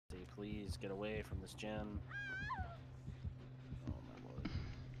please get away from this gen. Oh my lord.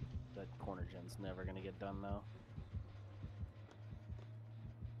 That corner gen's never gonna get done though.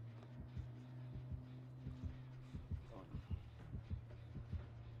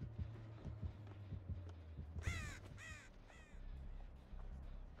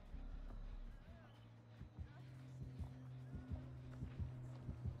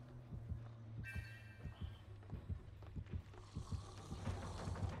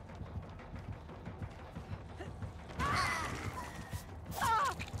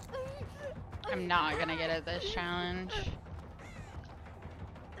 I'm not gonna get at this challenge.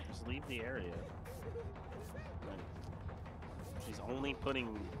 Just leave the area. She's only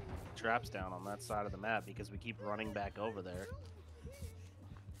putting traps down on that side of the map because we keep running back over there.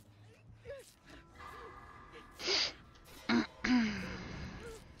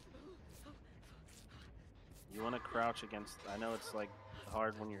 You want to crouch against... I know it's like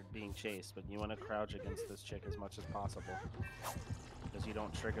hard when you're being chased, but you want to crouch against this chick as much as possible. Because you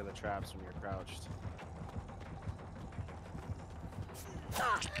don't trigger the traps when you're crouched.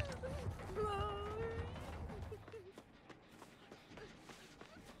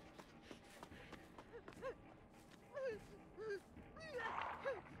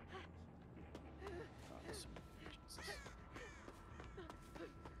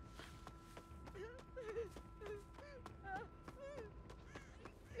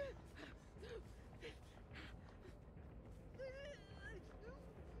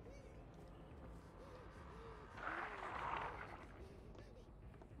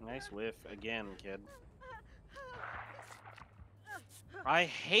 Nice whiff again, kid. I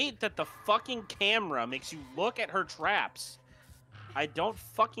hate that the fucking camera makes you look at her traps. I don't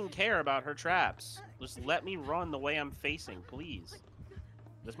fucking care about her traps. Just let me run the way I'm facing, please.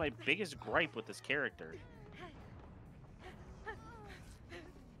 That's my biggest gripe with this character.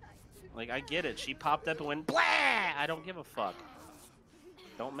 Like, I get it. She popped up and went, blah! I don't give a fuck.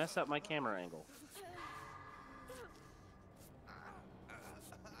 Don't mess up my camera angle.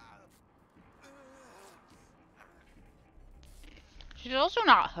 She's also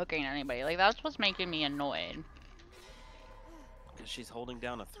not hooking anybody. Like, that's what's making me annoyed. Because she's holding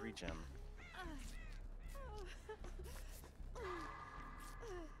down a 3-gem.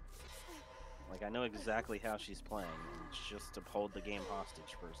 Like, I know exactly how she's playing. It's just to hold the game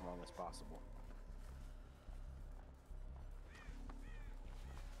hostage for as long as possible.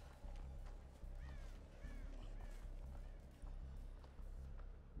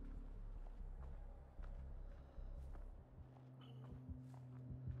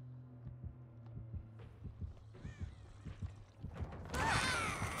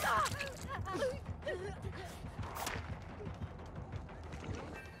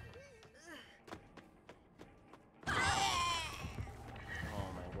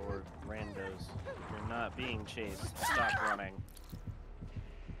 Being chased. Stop running.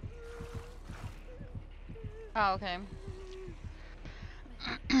 Oh, okay.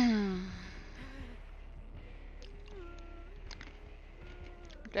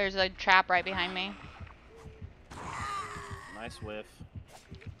 There's a trap right behind me. Nice whiff.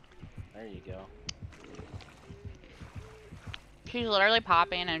 There you go. She's literally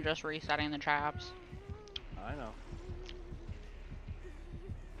popping and just resetting the traps. I know.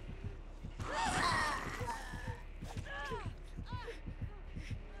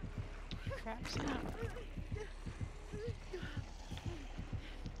 Traps.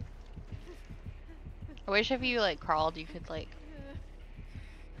 I wish if you like crawled, you could like.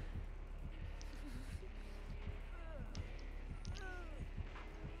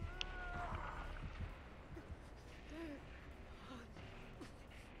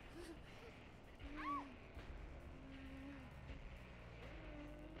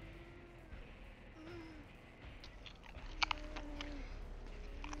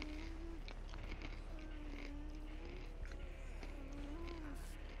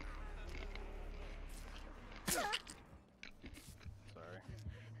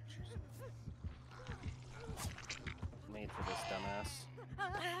 For this dumbass.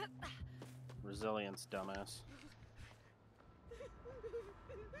 Resilience, dumbass.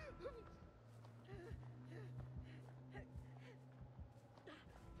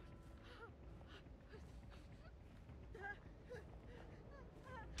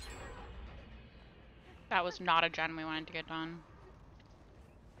 That was not a gen we wanted to get done.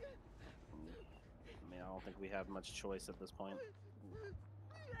 I mean, I don't think we have much choice at this point.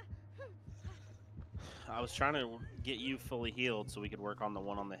 I was trying to get you fully healed so we could work on the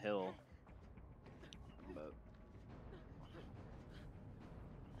one on the hill. But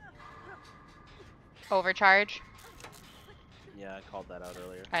Overcharge? Yeah, I called that out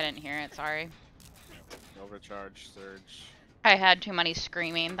earlier. I didn't hear it, sorry. Overcharge, surge. I had too many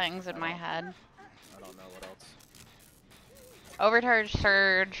screaming things in my head. I don't know what else. Overcharge,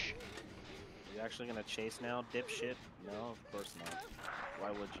 surge. Are you actually gonna chase now, dipshit? No, of course not.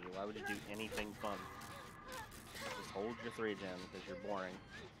 Why would you? Why would you do anything fun? Just hold your 3 gen because you're boring.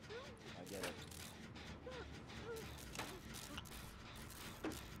 I get it.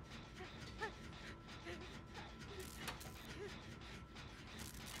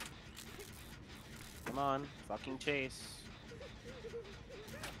 Come on, fucking chase.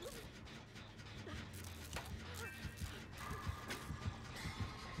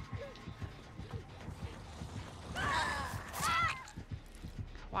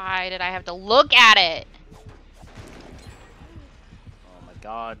 Why did I have to look at it? Oh my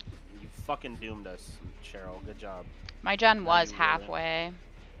god, you fucking doomed us, Cheryl. Good job. My gen Now was you halfway.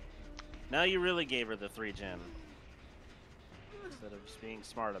 Now you really gave her the 3 gen. Instead of just being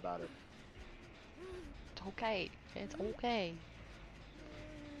smart about it. It's okay. It's okay.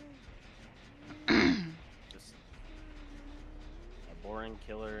 Just a boring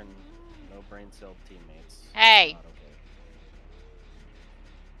killer and no brain cell teammates. Hey! Not okay.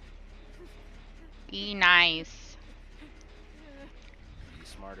 Be nice. Be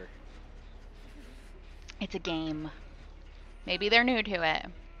smarter. It's a game. Maybe they're new to it.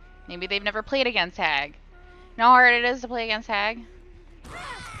 Maybe they've never played against Hag. You know how hard it is to play against Hag?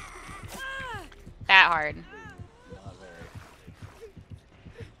 That hard. Not very.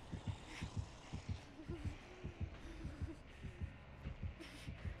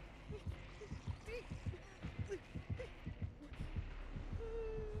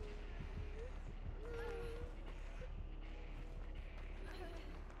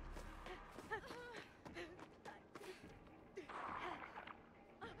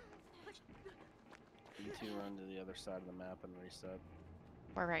 You two run to the other side of the map and reset.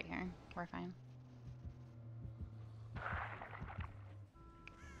 We're right here. We're fine.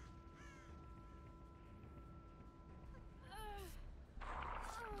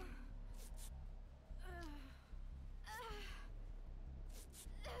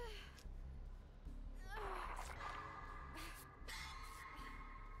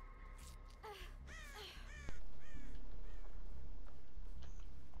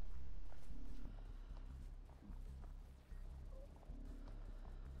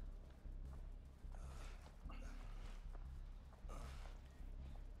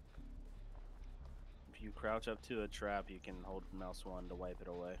 If you crouch up to a trap, you can hold mouse 1 to wipe it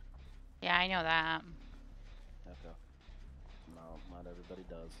away. Yeah, I know that. Okay. No, not everybody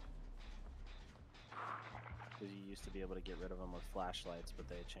does. Because you used to be able to get rid of them with flashlights, but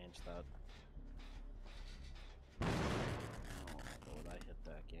they changed that. Oh, would I hit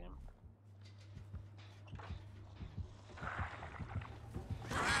that game?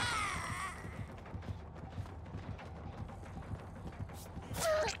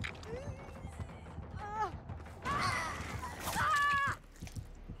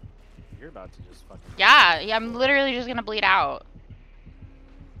 You're about to just fucking... Yeah, I'm literally just gonna bleed out.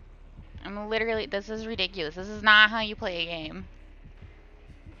 I'm literally... This is ridiculous. This is not how you play a game.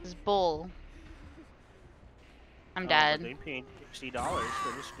 This is bull. I'm dead. They paid $60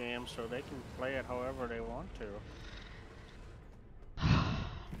 for this game so they can play it however they want to.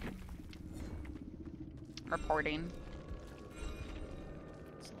 Reporting.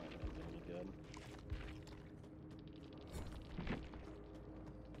 It's not gonna do any good.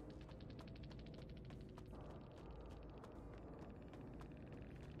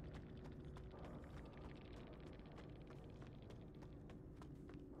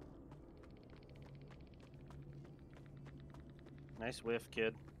 Nice whiff,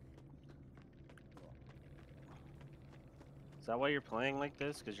 kid. Is that why you're playing like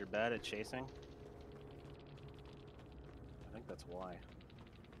this? Because you're bad at chasing? I think that's why.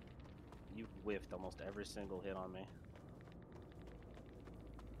 You whiffed almost every single hit on me.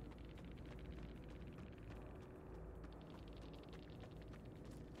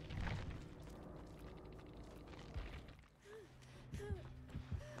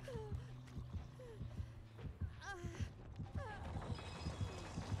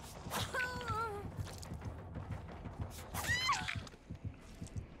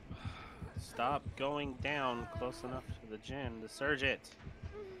 Stop going down close enough to the gen to surge it.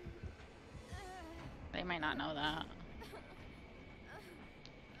 They might not know that.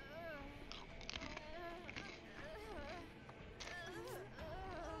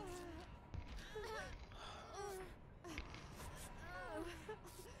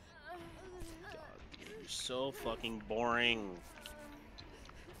 God, you're so fucking boring.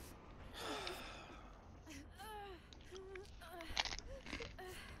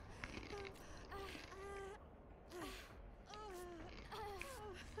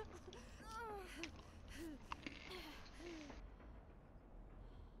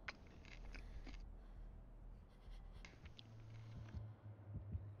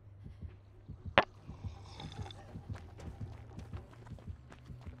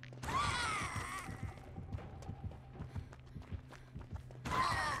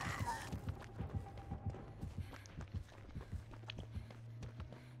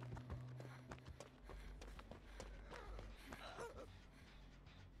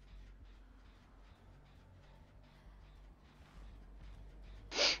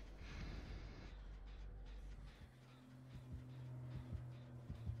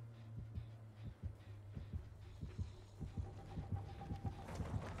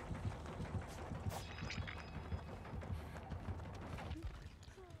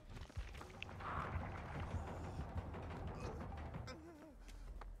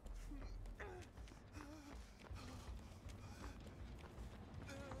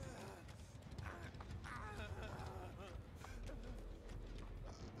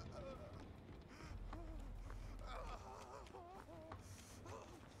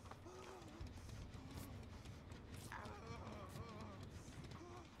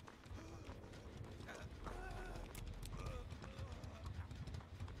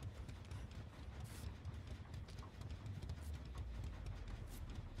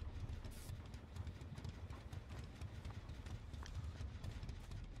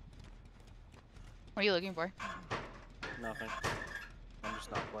 What are you looking for? Nothing. I'm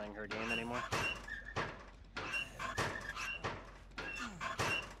just not playing her game anymore.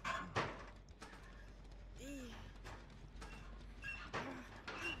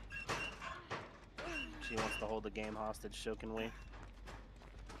 She wants to hold the game hostage, so can we?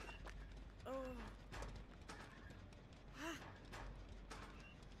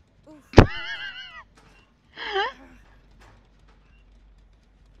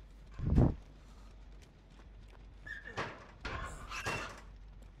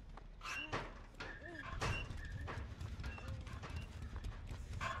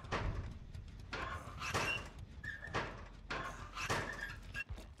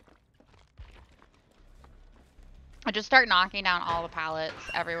 I just start knocking down all the pallets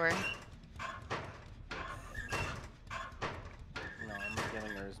everywhere. No, I'm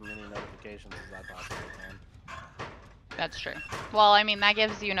giving her as many notifications as I possibly can. That's true. Well, I mean, that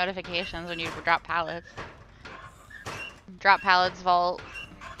gives you notifications when you drop pallets. Drop pallets, vault,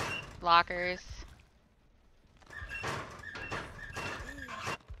 lockers.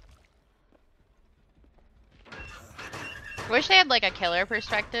 Wish they had like a killer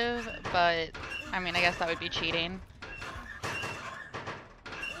perspective, but I mean, I guess that would be cheating.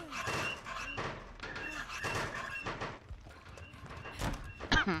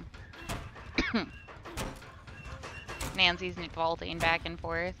 Nancy's vaulting back and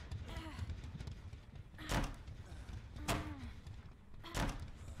forth.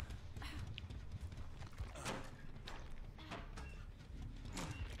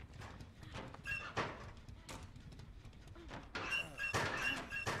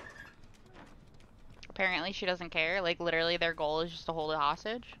 Apparently she doesn't care. Like, literally their goal is just to hold it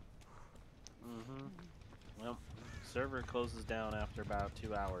hostage. Mm-hmm. Well, server closes down after about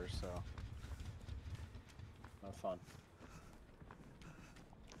 2 hours, so... Have fun.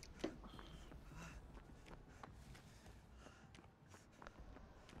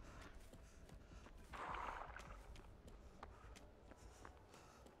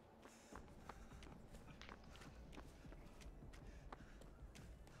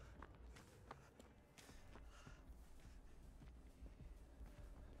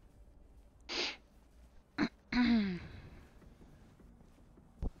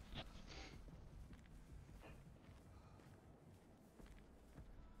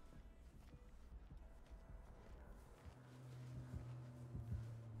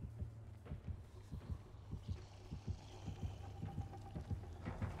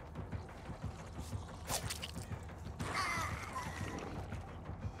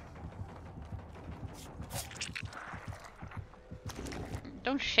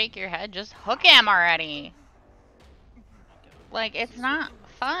 Don't shake your head, just hook him already. Like, it's not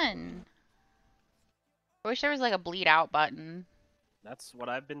fun. I wish there was like a bleed out button. That's what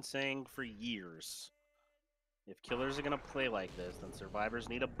I've been saying for years. If killers are gonna play like this, then survivors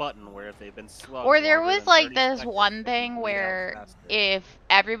need a button where if they've been slugged. Or there longer was than like 30 this seconds, one they can thing bleed out where faster. if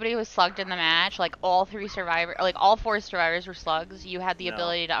everybody was slugged in the match, like all 3 survivors, like all 4 survivors were slugs, you had the No.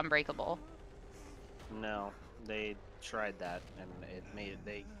 ability to unbreakable. No, they tried that, and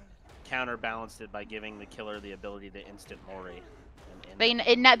they counterbalanced it by giving the killer the ability to instant mori. They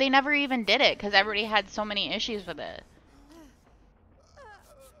never even did it because everybody had so many issues with it.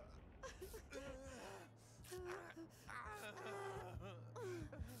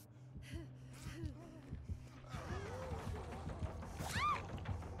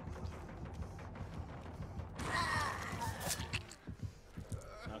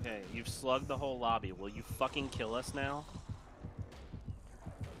 Okay, you've slugged the whole lobby. Will you fucking kill us now?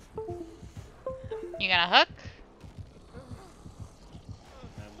 You gonna hook?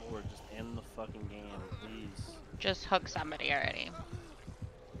 My lord, just end the fucking game, please. Just hook somebody already.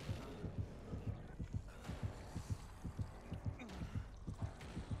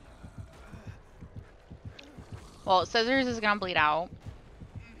 Well, Scissors is gonna bleed out.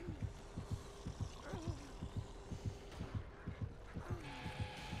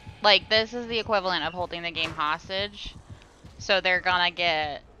 Like, this is the equivalent of holding the game hostage. So they're gonna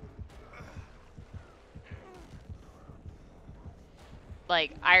get...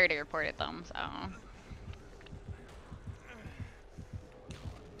 Like, I already reported them, so...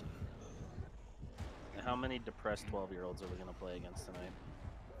 How many depressed 12-year-olds are we gonna play against tonight?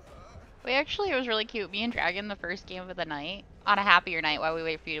 We actually, it was really cute. Me and Dragon, the first game of the night, on a happier night while we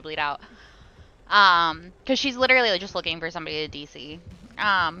wait for you to bleed out. Because she's literally just looking for somebody to DC.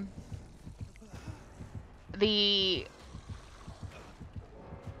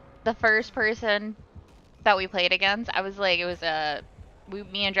 The first person that we played against, I was like, it was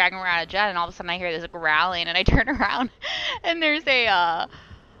me and Dragon were at a jet, and all of a sudden I hear this growling, and I turn around, and there's a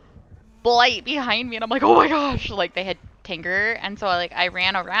blight behind me, and I'm like, oh my gosh, like they had Tinker, and so like I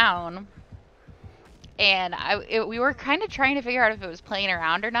ran around, and we were kind of trying to figure out if it was playing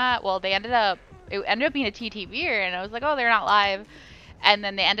around or not. Well, it ended up being a TTVer, and I was like, oh, they're not live. And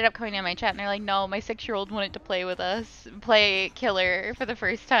then they ended up coming in my chat, and they're like, no, my 6-year-old wanted to play with us, play Killer for the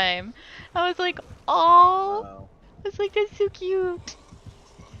first time. I was like, oh, Wow. I was like, that's so cute.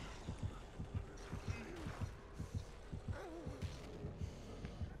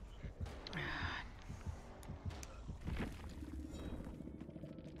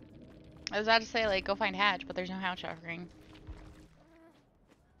 I was about to say, like, go find Hatch, but there's no Hatch offering.